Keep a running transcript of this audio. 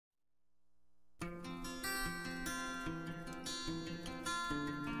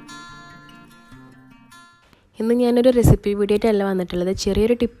ഇന്ന് ഞാനൊരു recipe video ആയിട്ടല്ല വന്നിട്ടുള്ളത്.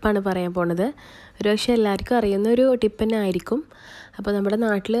 ചെറിയൊരു ടിപ്പാണ് പറയാൻ പോണത്. ഒരുപക്ഷെ എല്ലാവർക്കും അറിയുന്നൊരു ടിപ്പ് തന്നെ ആയിരിക്കും. അപ്പോൾ നമ്മുടെ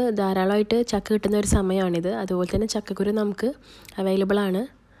നാട്ടിൽ ധാരാളമായിട്ട് ചക്ക കിട്ടുന്ന ഒരു സമയമാണിത്. അതുപോലെ തന്നെ ചക്കക്കുരു നമുക്ക് അവൈലബിൾ ആണ്.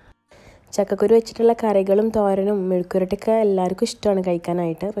 ചക്കക്കുരു വെച്ചിട്ടുള്ള കറികളും തോരനും മെഴുക്കുരട്ടൊക്കെ എല്ലാവർക്കും ഇഷ്ടമാണ്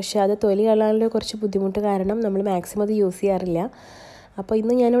കഴിക്കാനായിട്ട്. പക്ഷേ അത് തൊലി കളയാനുള്ള കുറച്ച് ബുദ്ധിമുട്ട് കാരണം നമ്മൾ മാക്സിമം അത് യൂസ് ചെയ്യാറില്ല. അപ്പോൾ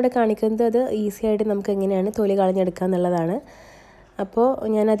ഇന്ന് ഞാനിവിടെ കാണിക്കുന്നത് അത് ഈസി ആയിട്ട് നമുക്ക് എങ്ങനെയാണ് തൊലി കളഞ്ഞെടുക്കുക എന്നുള്ളതാണ്. അപ്പോൾ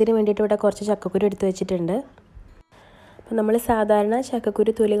ഞാൻ അതിന് വേണ്ടിയിട്ട് ഇവിടെ കുറച്ച് ചക്കക്കുരു എടുത്ത് വെച്ചിട്ടുണ്ട്. അപ്പോൾ നമ്മൾ സാധാരണ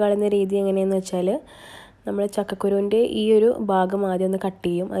ചക്കക്കുരു തൊലി കളയുന്ന രീതി എങ്ങനെയാണെന്ന് വെച്ചാൽ, നമ്മൾ ചക്കക്കുരുവിൻ്റെ ഈ ഒരു ഭാഗം ആദ്യം ഒന്ന് കട്ട്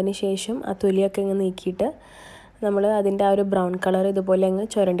ചെയ്യും. അതിനുശേഷം ആ തൊലിയൊക്കെ അങ്ങ് നീക്കിയിട്ട് നമ്മൾ അതിൻ്റെ ആ ഒരു ബ്രൗൺ കളർ ഇതുപോലെ അങ്ങ്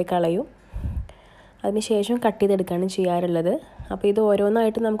ചുരണ്ടി കളയും. അതിനുശേഷം കട്ട് ചെയ്തെടുക്കുകയാണ് ചെയ്യാറുള്ളത്. അപ്പോൾ ഇത്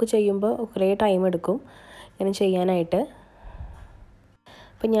ഓരോന്നായിട്ട് നമുക്ക് ചെയ്യുമ്പോൾ കുറേ ടൈം എടുക്കും ഇങ്ങനെ ചെയ്യാനായിട്ട്.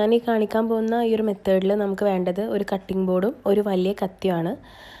 അപ്പോൾ ഞാൻ ഈ കാണിക്കാൻ പോകുന്ന ഈ ഒരു മെത്തേഡിൽ നമുക്ക് വേണ്ടത് ഒരു കട്ടിംഗ് ബോർഡും ഒരു വലിയ കത്തിയുമാണ്.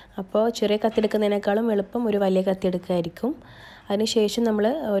 അപ്പോൾ ചെറിയ കത്തി എടുക്കുന്നതിനേക്കാളും എളുപ്പം ഒരു വലിയ കത്തി എടുക്കുകയായിരിക്കും. അതിനുശേഷം നമ്മൾ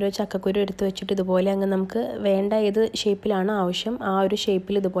ഓരോ ചക്കക്കുരു എടുത്ത് വെച്ചിട്ട് ഇതുപോലെ അങ്ങ് നമുക്ക് വേണ്ട ഏത് ഷേപ്പിലാണോ ആവശ്യം ആ ഒരു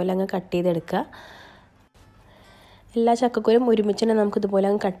ഷേപ്പിൽ ഇതുപോലെ അങ്ങ് കട്ട് ചെയ്തെടുക്കുക. എല്ലാ ചക്കക്കുരും ഒരുമിച്ച് തന്നെ നമുക്ക് ഇതുപോലെ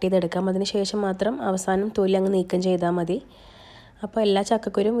അങ്ങ് കട്ട് ചെയ്തെടുക്കാം. അതിനുശേഷം മാത്രം അവസാനം തൊലി അങ്ങ് നീക്കം ചെയ്താൽ മതി. അപ്പോൾ എല്ലാ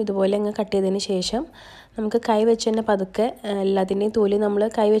ചക്കക്കുരും ഇതുപോലെ അങ്ങ് കട്ട് ചെയ്തതിന് ശേഷം നമുക്ക് കൈ വെച്ച് തന്നെ പതുക്കെ എല്ലാത്തിൻ്റെയും തൊലി നമ്മൾ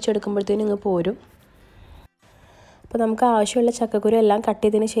കൈ വെച്ചെടുക്കുമ്പോഴത്തേനും ഇങ്ങ് പോരും. അപ്പോൾ നമുക്ക് ആവശ്യമുള്ള ചക്കക്കുരു എല്ലാം കട്ട്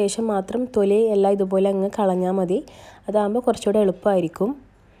ചെയ്തതിന് ശേഷം മാത്രം തൊലി എല്ലാം ഇതുപോലെ അങ്ങ് കളഞ്ഞാൽ മതി. അതാകുമ്പോൾ കുറച്ചുകൂടെ എളുപ്പമായിരിക്കും.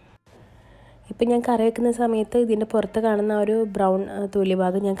 ഇപ്പം ഞാൻ കറി വെക്കുന്ന സമയത്ത് ഇതിൻ്റെ പുറത്ത് കാണുന്ന ഒരു ബ്രൗൺ തൊലി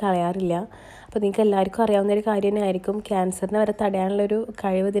ഭാഗം ഞാൻ കളയാറില്ല. അപ്പോൾ നിങ്ങൾക്ക് എല്ലാവർക്കും അറിയാവുന്നൊരു കാര്യം തന്നെ ആയിരിക്കും, ക്യാൻസറിനെ വരെ തടയാനുള്ളൊരു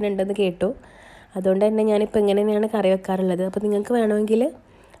കഴിവ് ഇതിനുണ്ടെന്ന് കേട്ടു. അതുകൊണ്ട് തന്നെ ഞാനിപ്പോൾ ഇങ്ങനെ തന്നെയാണ് കറി വെക്കാറുള്ളത്. അപ്പോൾ നിങ്ങൾക്ക് വേണമെങ്കിൽ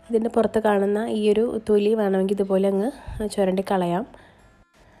ഇതിൻ്റെ പുറത്ത് കാണുന്ന ഈ ഒരു തൊലി വേണമെങ്കിൽ ഇതുപോലെ അങ്ങ് ചുരണ്ടി കളയാം.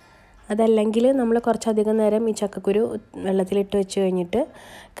 അതല്ലെങ്കിൽ നമ്മൾ കുറച്ചധികം നേരം ഈ ചക്കക്കുരു വെള്ളത്തിലിട്ട് വെച്ച് കഴിഞ്ഞിട്ട്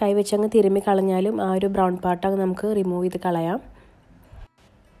കൈ വെച്ചങ്ങ് തിരുമ്മി കളഞ്ഞാലും ആ ഒരു ബ്രൗൺ പാർട്ട് നമുക്ക് റിമൂവ് ചെയ്ത് കളയാം.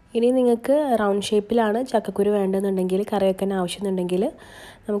 ഇനി നിങ്ങൾക്ക് റൗണ്ട് ഷേപ്പിലാണ് ചക്കക്കുരു വേണ്ടതെന്നുണ്ടെങ്കിൽ, കറി വെക്കാൻ ആവശ്യമുണ്ടെങ്കിൽ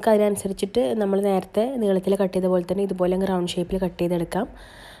നമുക്ക് അതിനനുസരിച്ചിട്ട് നമ്മൾ നേരത്തെ നീളത്തിൽ കട്ട് ചെയ്ത പോലെ തന്നെ ഇതുപോലെ അങ്ങ് റൗണ്ട് ഷേപ്പിൽ കട്ട് ചെയ്തെടുക്കാം.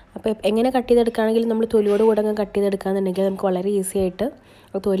 അപ്പോൾ എങ്ങനെ കട്ട് ചെയ്തെടുക്കുകയാണെങ്കിൽ നമ്മൾ തൊലിയോട് കൂടെ അങ്ങ് കട്ട് ചെയ്തെടുക്കുകയെന്നുണ്ടെങ്കിൽ നമുക്ക് വളരെ ഈസി ആയിട്ട്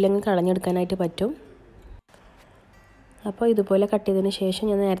തൊലി അങ്ങ് കളഞ്ഞെടുക്കാനായിട്ട് പറ്റും. അപ്പോൾ ഇതുപോലെ കട്ട് ചെയ്തതിന് ശേഷം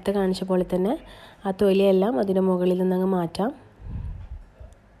ഞാൻ നേരത്തെ കാണിച്ച പോലെ തന്നെ ആ തൊലിയെല്ലാം അതിൻ്റെ മുകളിൽ നിന്നങ്ങ് മാറ്റാം.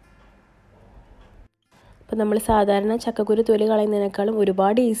 അപ്പോൾ നമ്മൾ സാധാരണ ചക്കക്കുരു തൊലി കളയുന്നതിനേക്കാളും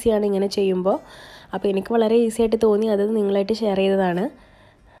ഒരുപാട് ഈസിയാണ് ഇങ്ങനെ ചെയ്യുമ്പോൾ. അപ്പോൾ എനിക്ക് വളരെ ഈസി ആയിട്ട് തോന്നി, അത് നിങ്ങളായിട്ട് ഷെയർ ചെയ്തതാണ്.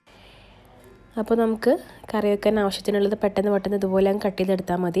 അപ്പോൾ നമുക്ക് കറി വെക്കാൻ ആവശ്യത്തിനുള്ളത് പെട്ടെന്ന് ഇതുപോലെ അങ്ങ് കട്ട്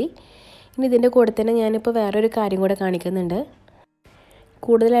ചെയ്തെടുത്താൽ മതി. ഇനി ഇതിൻ്റെ കൂടെ തന്നെ ഞാനിപ്പോൾ വേറൊരു കാര്യം കൂടെ കാണിക്കുന്നുണ്ട്.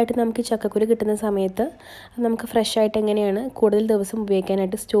 കൂടുതലായിട്ട് നമുക്ക് ചക്കക്കുരു കിട്ടുന്ന സമയത്ത് നമുക്ക് ഫ്രഷ് ആയിട്ട് എങ്ങനെയാണ് കൂടുതൽ ദിവസം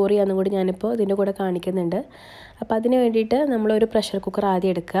ഉപയോഗിക്കാനായിട്ട് സ്റ്റോർ ചെയ്യാമെന്നും കൂടി ഞാനിപ്പോൾ ഇതിൻ്റെ കൂടെ കാണിക്കുന്നുണ്ട്. അപ്പോൾ അതിന് വേണ്ടിയിട്ട് നമ്മളൊരു പ്രഷർ കുക്കർ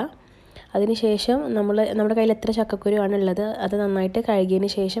ആദ്യം എടുക്കുക. അതിനുശേഷം നമ്മുടെ കയ്യിൽ എത്ര ചക്കക്കുരു ആണുള്ളത് അത് നന്നായിട്ട് കഴുകിയതിന്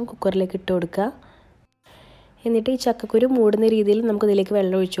ശേഷം കുക്കറിലേക്ക് ഇട്ട് കൊടുക്കുക. എന്നിട്ട് ഈ ചക്കക്കുരു മൂടുന്ന രീതിയിൽ നമുക്കിതിലേക്ക്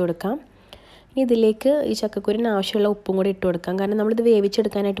വെള്ളം ഒഴിച്ചു കൊടുക്കാം. ഇനി ഇതിലേക്ക് ഈ ചക്കക്കുരിന് ആവശ്യമുള്ള ഉപ്പും കൂടി ഇട്ട് കൊടുക്കാം. കാരണം നമ്മളിത്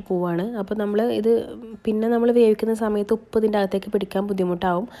വേവിച്ചെടുക്കാനായിട്ട് പോവുകയാണ്. അപ്പോൾ പിന്നെ നമ്മൾ വേവിക്കുന്ന സമയത്ത് ഉപ്പ് ഇതിൻ്റെ അകത്തേക്ക് പിടിക്കാൻ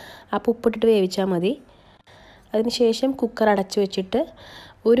ബുദ്ധിമുട്ടാവും. അപ്പോൾ ഉപ്പിട്ടിട്ട് വേവിച്ചാൽ മതി. അതിനുശേഷം കുക്കർ അടച്ചു വെച്ചിട്ട്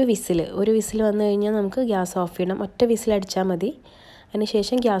ഒരു വിസിൽ വന്നു കഴിഞ്ഞാൽ നമുക്ക് ഗ്യാസ് ഓഫ് ചെയ്യണം. ഒറ്റ വിസിൽ അടിച്ചാൽ മതി.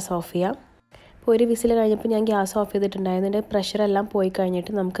 അതിനുശേഷം ഗ്യാസ് ഓഫ് ചെയ്യാം. ഇപ്പോൾ ഒരു വിസിൽ കഴിഞ്ഞപ്പോൾ ഞാൻ ഗ്യാസ് ഓഫ് ചെയ്തിട്ടുണ്ടായിരുന്നു. അതിൻ്റെ പ്രഷറെല്ലാം പോയി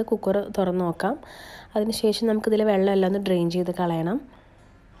കഴിഞ്ഞിട്ട് നമുക്ക് കുക്കർ തുറന്ന് നോക്കാം. അതിനുശേഷം നമുക്കിതിലെ വെള്ളമെല്ലാം ഒന്ന് ഡ്രെയിൻ ചെയ്ത് കളയണം.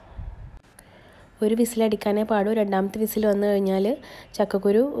 ഒരു വിസിലടിക്കാനേ പാടൂ. രണ്ടാമത്തെ വിസിൽ വന്നു കഴിഞ്ഞാൽ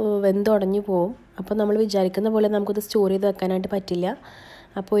ചക്കക്കുരു വെന്തുടഞ്ഞു പോവും. അപ്പോൾ നമ്മൾ വിചാരിക്കുന്ന പോലെ നമുക്കിത് സ്റ്റോർ ചെയ്ത് വെക്കാനായിട്ട് പറ്റില്ല.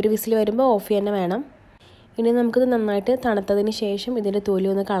 അപ്പോൾ ഒരു വിസിൽ വരുമ്പോൾ ഓഫ് ചെയ്യാൻ വേണം. ഇനി നമുക്കിത് നന്നായിട്ട് തണുത്തതിന് ശേഷം ഇതിൻ്റെ തൊലി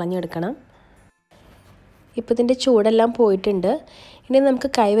ഒന്ന് കളഞ്ഞെടുക്കണം. ഇപ്പോൾ ഇതിൻ്റെ ചൂടെല്ലാം പോയിട്ടുണ്ട്. ഇനി നമുക്ക്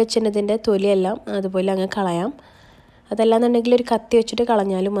കൈ വെച്ചതിൻ്റെ തൊലിയെല്ലാം അതുപോലെ അങ്ങ് കളയാം. അതല്ലാന്നുണ്ടെങ്കിൽ ഒരു കത്തി വെച്ചിട്ട്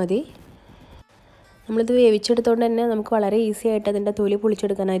കളഞ്ഞാലും മതി. നമ്മളിത് വേവിച്ചെടുത്തുകൊണ്ട് തന്നെ നമുക്ക് വളരെ ഈസി ആയിട്ട് അതിൻ്റെ തൊലി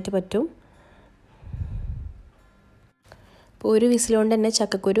പൊളിച്ചെടുക്കാനായിട്ട് പറ്റും. അപ്പോൾ ഒരു വിസിലുകൊണ്ട് തന്നെ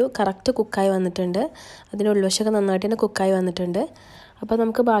ചക്കക്കുരു കറക്റ്റ് കുക്കായി വന്നിട്ടുണ്ട്. അതിൻ്റെ ഉൾവശമൊക്കെ നന്നായിട്ട് തന്നെ കുക്കായി വന്നിട്ടുണ്ട്. അപ്പോൾ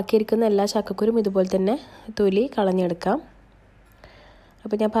നമുക്ക് ബാക്കിയിരിക്കുന്ന എല്ലാ ചക്കക്കുരും ഇതുപോലെ തന്നെ തൊലി കളഞ്ഞെടുക്കാം.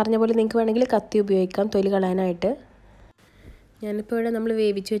 അപ്പോൾ ഞാൻ പറഞ്ഞ പോലെ നിങ്ങൾക്ക് വേണമെങ്കിൽ കത്തി ഉപയോഗിക്കാം തൊലി കളയാനായിട്ട്. ഞാനിപ്പോൾ ഇവിടെ നമ്മൾ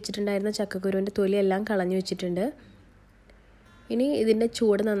വേവിച്ച് വെച്ചിട്ടുണ്ടായിരുന്ന ചക്കക്കുരുവിൻ്റെ തൊലിയെല്ലാം കളഞ്ഞു വെച്ചിട്ടുണ്ട്. ഇനി ഇതിൻ്റെ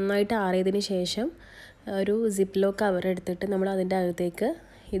ചൂട് നന്നായിട്ട് ആറിയതിന് ശേഷം ഒരു സിപ്പ് ലോക്ക് കവർ എടുത്തിട്ട് നമ്മൾ അതിൻ്റെ അകത്തേക്ക്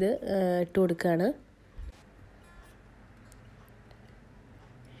ഇത് ഇട്ട് കൊടുക്കുകയാണ്.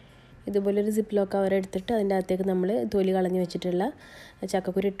 ഇതുപോലൊരു സിപ്പ് ലോക്ക് കവർ എടുത്തിട്ട് അതിൻ്റെ അകത്തേക്ക് നമ്മൾ തൊലി കളഞ്ഞ് വെച്ചിട്ടുള്ള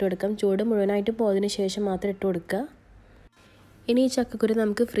ചക്കക്കുരു ഇട്ട് കൊടുക്കാം. ചൂട് മുഴുവനായിട്ട് പോയതിന് ശേഷം മാത്രം ഇട്ട് കൊടുക്കുക. ഇനി ഈ ചക്കക്കുരു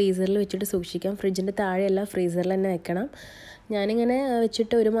നമുക്ക് ഫ്രീസറിൽ വെച്ചിട്ട് സൂക്ഷിക്കാം. ഫ്രിഡ്ജിൻ്റെ താഴെയല്ല, ഫ്രീസറിൽ തന്നെ വെക്കണം. ഞാനിങ്ങനെ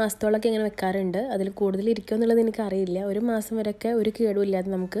വെച്ചിട്ട് 1 മാസത്തോളമൊക്കെ ഇങ്ങനെ വെക്കാറുണ്ട്. അതിൽ കൂടുതൽ ഇരിക്കുമോ എന്നുള്ളത് എനിക്കറിയില്ല. 1 മാസം വരെയൊക്കെ ഒരു കേടും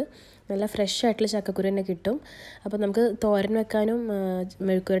ഇല്ലാതെ നമുക്ക് നല്ല ഫ്രഷ് ആയിട്ടുള്ള ചക്കക്കുരു തന്നെ കിട്ടും. അപ്പോൾ നമുക്ക് തോരൻ വെക്കാനും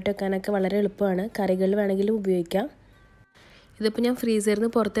മെഴുക്കുവരട്ടി വെക്കാനൊക്കെ വളരെ എളുപ്പമാണ്. കറികളിൽ വേണമെങ്കിലും ഉപയോഗിക്കാം. ഇതിപ്പോൾ ഞാൻ ഫ്രീസറിൽ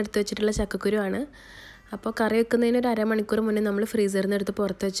നിന്ന് പുറത്തെടുത്ത് വെച്ചിട്ടുള്ള ചക്കക്കുരുവാണ്. അപ്പോൾ കറി വെക്കുന്നതിന് ഒരു അരമണിക്കൂർ മുന്നേ നമ്മൾ ഫ്രീസറിൽ നിന്ന് എടുത്ത്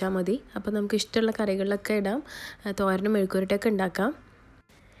പുറത്ത് വെച്ചാൽ മതി. അപ്പോൾ നമുക്ക് ഇഷ്ടമുള്ള കറികളിലൊക്കെ ഇടാം, തോരനും മെഴുക്കുവരട്ടിയൊക്കെ ഉണ്ടാക്കാം.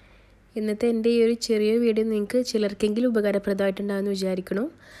 ഇന്നത്തെ എൻ്റെ ഈ ഒരു ചെറിയ വീഡിയോ നിങ്ങൾക്ക് ചിലർക്കെങ്കിലും ഉപകാരപ്രദമായിട്ടുണ്ടാകുമെന്ന് വിചാരിക്കുന്നു.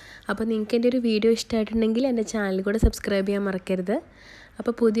 അപ്പോൾ നിങ്ങൾക്ക് എൻ്റെ ഒരു വീഡിയോ ഇഷ്ടമായിട്ടുണ്ടെങ്കിൽ എൻ്റെ ചാനൽ കൂടെ സബ്സ്ക്രൈബ് ചെയ്യാൻ മറക്കരുത്.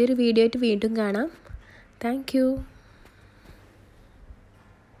 അപ്പോൾ പുതിയൊരു വീഡിയോ ആയിട്ട് വീണ്ടും കാണാം. താങ്ക്